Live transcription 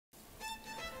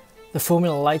the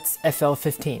Formula Lites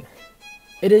FL15.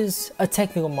 It is a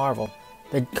technical marvel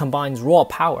that combines raw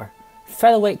power,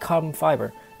 featherweight carbon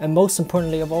fiber, and most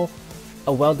importantly of all,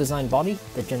 a well-designed body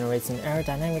that generates an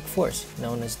aerodynamic force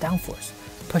known as downforce,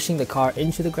 pushing the car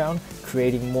into the ground,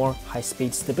 creating more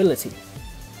high-speed stability.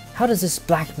 How does this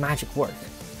black magic work?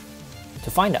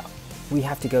 To find out, we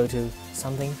have to go to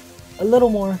something a little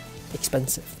more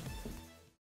expensive.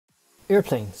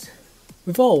 Airplanes.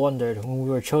 We've all wondered when we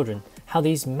were children how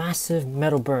these massive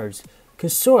metal birds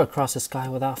could soar across the sky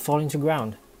without falling to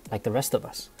ground, like the rest of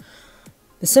us.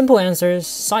 The simple answer is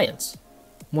science.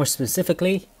 More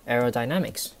specifically,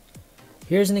 aerodynamics.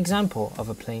 Here's an example of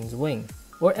a plane's wing,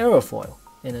 or aerofoil,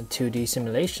 in a 2D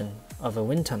simulation of a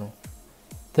wind tunnel.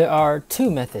 There are two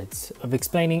methods of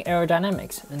explaining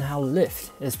aerodynamics and how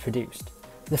lift is produced.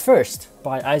 The first,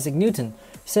 by Isaac Newton,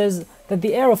 says that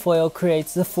the aerofoil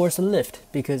creates the force of lift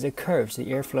because it curves the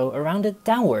airflow around it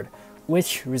downward,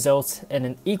 which results in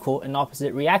an equal and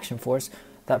opposite reaction force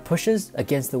that pushes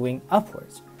against the wing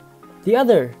upwards. The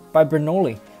other, by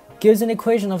Bernoulli, gives an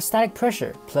equation of static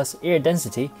pressure plus air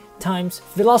density times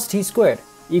velocity squared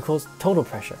equals total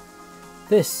pressure.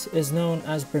 This is known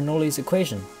as Bernoulli's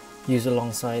equation, used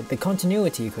alongside the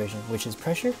continuity equation, which is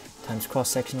pressure times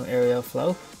cross-sectional area of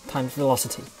flow times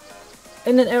velocity.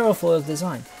 In an aerofoil's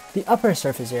design, the upper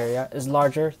surface area is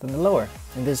larger than the lower,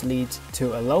 and this leads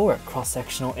to a lower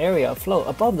cross-sectional area of flow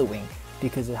above the wing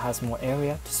because it has more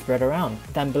area to spread around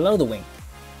than below the wing.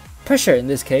 Pressure in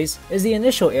this case is the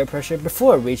initial air pressure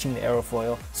before reaching the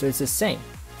aerofoil, so it's the same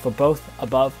for both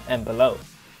above and below.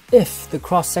 If the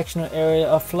cross-sectional area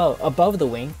of flow above the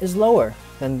wing is lower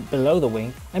than below the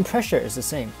wing and pressure is the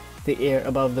same, the air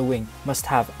above the wing must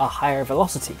have a higher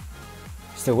velocity.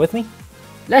 Still with me?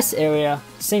 Less area,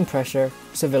 same pressure,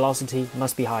 so velocity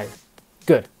must be higher.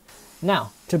 Good.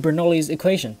 Now to Bernoulli's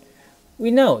equation.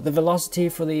 We know the velocity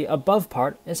for the above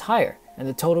part is higher and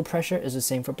the total pressure is the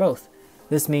same for both.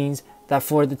 This means that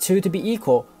for the two to be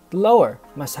equal, the lower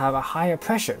must have a higher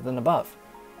pressure than above.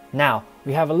 Now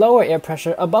we have a lower air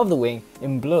pressure above the wing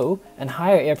in blue and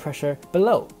higher air pressure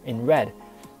below in red.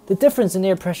 The difference in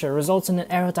air pressure results in an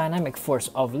aerodynamic force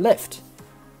of lift.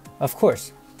 Of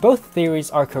course, both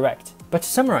theories are correct, but to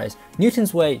summarize,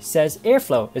 Newton's way says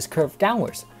airflow is curved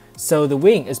downwards, so the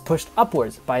wing is pushed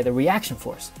upwards by the reaction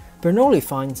force. Bernoulli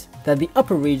finds that the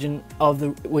upper region of the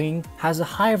wing has a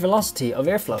higher velocity of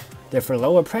airflow, therefore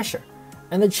lower pressure,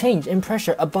 and the change in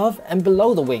pressure above and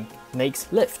below the wing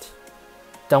makes lift.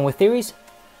 Done with theories?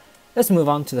 Let's move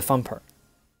on to the fun part.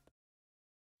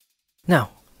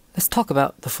 Now, let's talk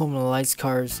about the Formula Lites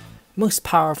car's most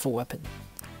powerful weapon.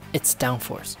 It's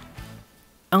downforce.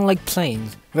 Unlike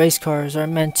planes, race cars are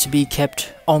meant to be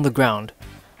kept on the ground,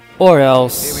 or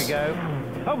else... Here we go.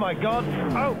 Oh my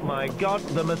god,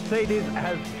 the Mercedes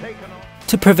has taken off.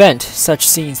 To prevent such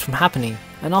scenes from happening,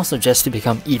 and also just to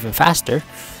become even faster,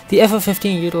 the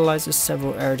FL15 utilizes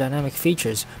several aerodynamic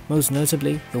features, most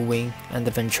notably the wing and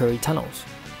the Venturi tunnels.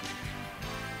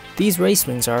 These race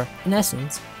wings are, in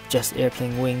essence, just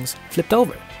airplane wings flipped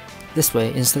over. This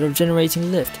way, instead of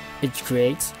generating lift, it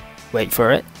creates, wait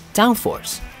for it,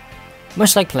 downforce.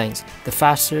 Much like planes, the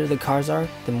faster the cars are,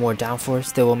 the more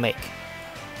downforce they will make.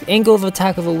 The angle of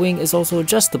attack of a wing is also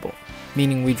adjustable,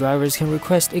 meaning we drivers can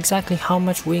request exactly how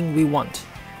much wing we want.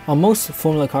 On most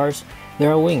Formula cars,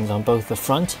 there are wings on both the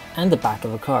front and the back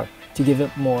of a car to give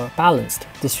it more balanced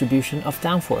distribution of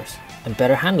downforce and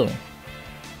better handling.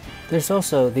 There's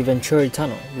also the Venturi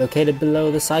tunnel, located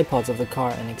below the side pods of the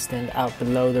car and extend out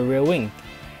below the rear wing.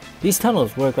 These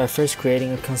tunnels work by first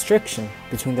creating a constriction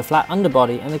between the flat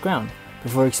underbody and the ground,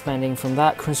 before expanding from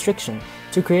that constriction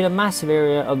to create a massive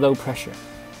area of low pressure.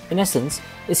 In essence,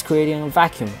 it's creating a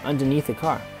vacuum underneath the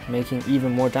car, making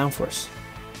even more downforce.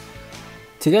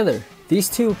 Together, these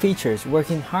two features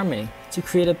work in harmony to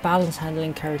create a balanced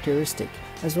handling characteristic,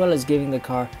 as well as giving the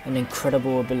car an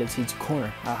incredible ability to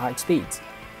corner at high speeds.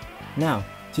 Now,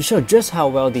 to show just how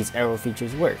well these aero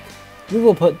features work, we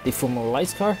will put the Formula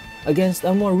Lites car against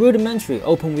a more rudimentary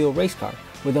open-wheel race car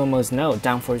with almost no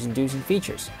downforce-inducing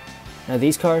features. Now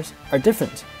these cars are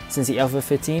different, since the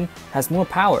FL15 has more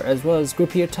power as well as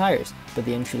grippier tires, but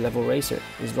the entry-level racer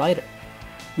is lighter.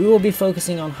 We will be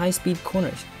focusing on high-speed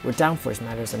corners where downforce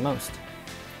matters the most.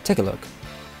 Take a look.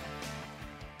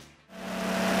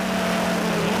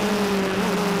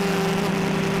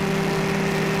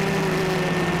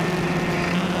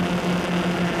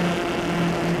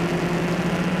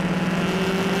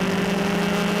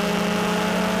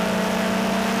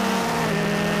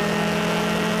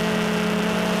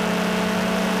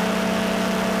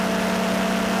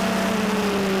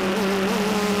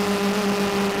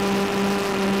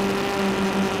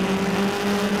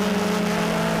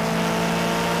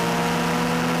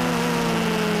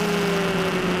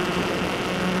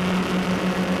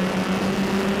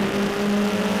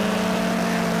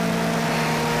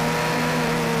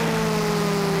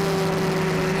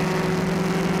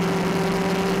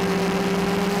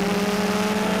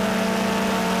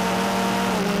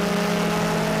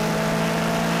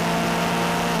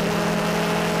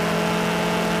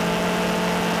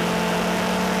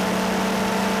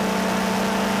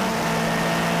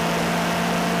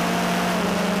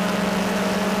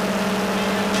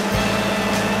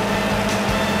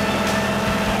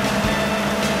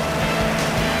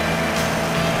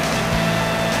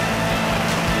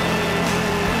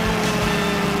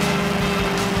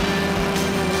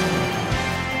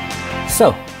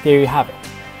 So, there you have it.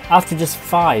 After just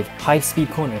 5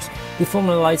 high-speed corners, the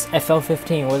Formula Lites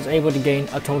FL15 was able to gain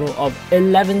a total of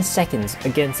 11 seconds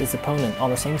against its opponent on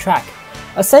the same track,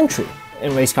 a century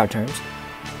in race car terms.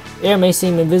 Air may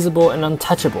seem invisible and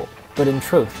untouchable, but in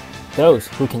truth, those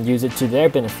who can use it to their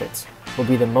benefits will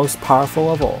be the most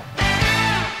powerful of all.